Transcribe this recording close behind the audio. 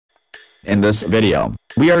In this video,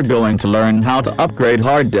 we are going to learn how to upgrade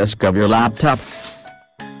hard disk of your laptop.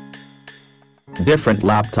 Different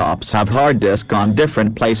laptops have hard disk on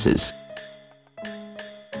different places.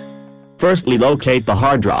 Firstly, locate the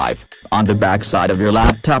hard drive on the back side of your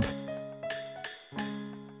laptop.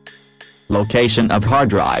 Location of hard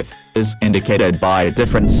drive is indicated by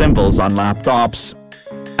different symbols on laptops,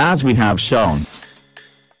 as we have shown.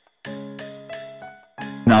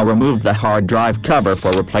 Now remove the hard drive cover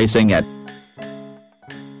for replacing it.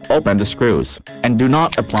 Open the screws, and do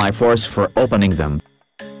not apply force for opening them.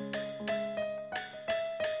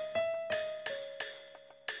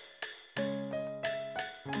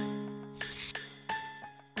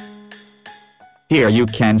 Here you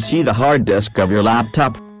can see the hard disk of your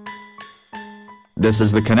laptop. This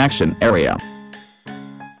is the connection area.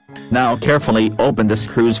 Now carefully open the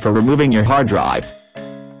screws for removing your hard drive.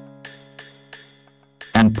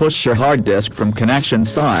 And push your hard disk from connection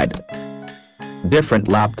side. Different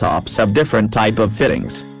laptops have different type of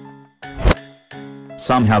fittings.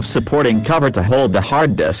 Some have supporting cover to hold the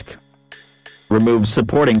hard disk. Remove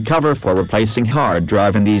supporting cover for replacing hard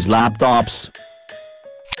drive in these laptops.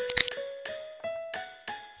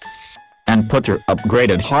 And put your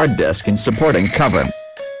upgraded hard disk in supporting cover,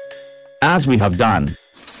 as we have done.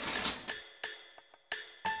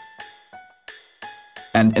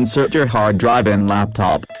 And insert your hard drive in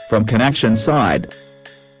laptop from connection side.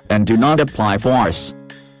 And do not apply force.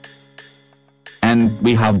 And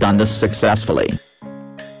we have done this successfully.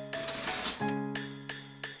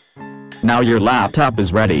 Now your laptop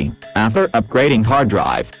is ready after upgrading hard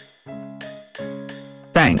drive.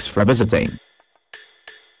 Thanks for visiting.